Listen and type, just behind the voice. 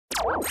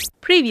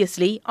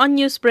Previously on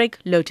Newsbreak,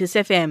 Lotus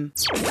FM.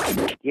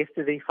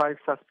 Yesterday, 5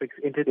 suspects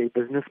entered a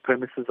business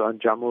premises on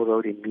Jammu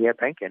Road in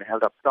Merebank and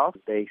held up staff.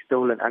 They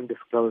stole an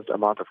undisclosed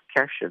amount of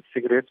cash and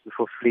cigarettes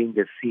before fleeing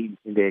the scene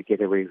in their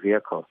getaway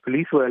vehicle.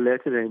 Police were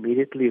alerted and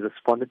immediately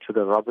responded to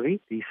the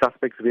robbery. The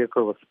suspect's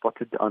vehicle was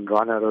spotted on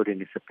Rana Road in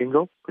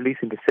Isipingo. Police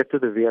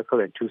intercepted the vehicle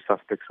and 2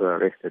 suspects were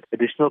arrested.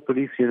 Additional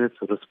police units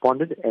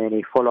responded and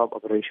a follow-up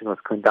operation was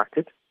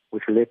conducted,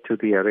 which led to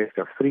the arrest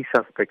of 3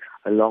 suspects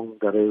along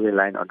the railway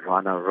line on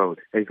Rana Road.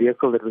 A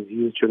vehicle that was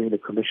used during the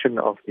commission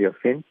of the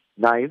offence,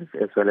 knives,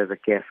 as well as a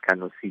gas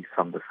gun was seized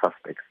from the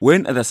suspects.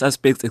 When are the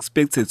suspects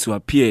expected to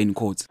appear in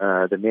court?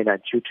 The men are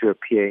due to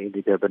appear in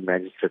the Durban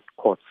Magistrate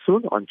Court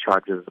soon on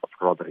charges of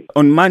robbery.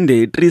 On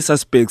Monday, 3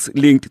 suspects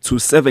linked to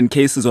 7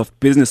 cases of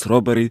business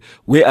robbery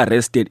were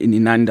arrested in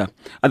Inanda.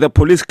 Are the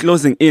police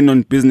closing in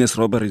on business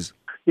robberies?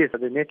 Yes,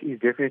 the net is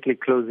definitely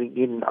closing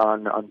in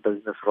on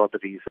business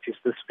robberies. Just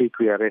this week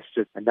we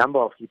arrested a number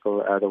of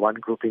people. The one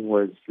grouping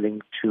was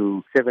linked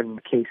to 7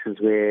 cases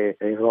where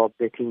they robbed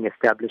betting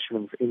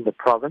establishments in the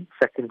province.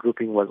 Second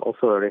grouping was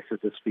also arrested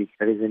this week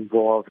that is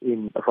involved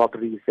in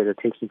robberies that are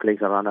taking place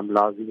around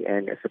Mlazi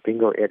and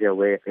Isipingo area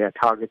where they are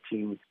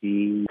targeting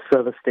the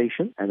service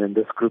station. And then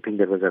this grouping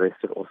that was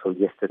arrested also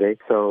yesterday.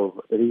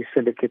 So these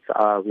syndicates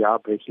we are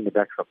breaking the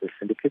backs of the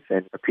syndicates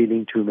and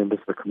appealing to members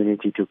of the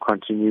community to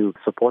continue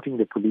supporting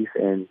the police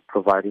and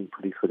providing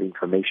police with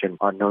information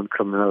on known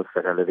criminals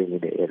that are living in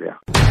the area.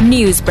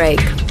 Newsbreak,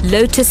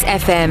 Lotus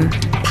FM,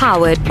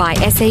 powered by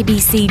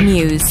SABC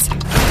News.